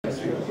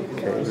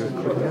Okay, we're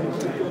recording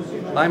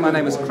now. Hi, my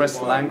name is Chris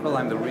Langril.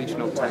 I'm the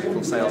Regional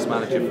Technical Sales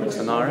Manager for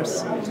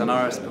Tenaris.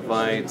 Tenaris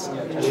provides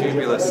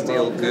tubular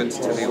steel goods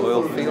to the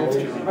oil field,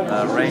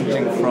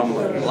 ranging from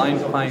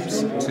line pipes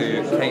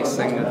to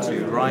casing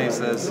to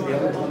risers,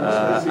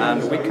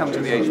 and we come to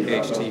the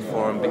HPHT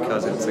Forum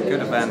because it's a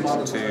good event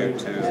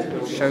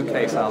to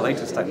showcase our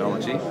latest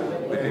technology.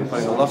 We've been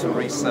putting a lot of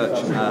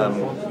research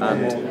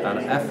and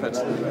effort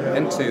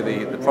into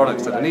the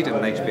products that are needed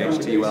in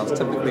HPHT wells,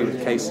 typically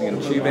with casing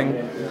and tubing,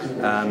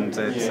 and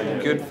it's a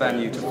good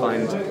venue to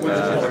find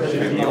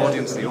the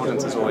audience. The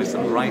audience is always the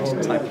right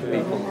type of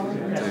people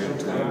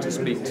to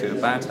speak to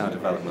about our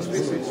developments.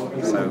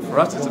 So for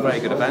us it's a very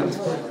good event.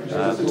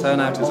 The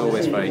turnout is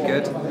always very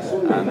good,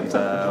 and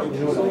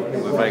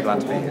we're very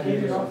glad to be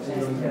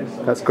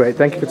here. That's great.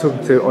 Thank you for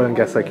talking to Oil and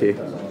Gas IQ.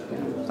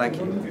 Thank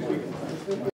you.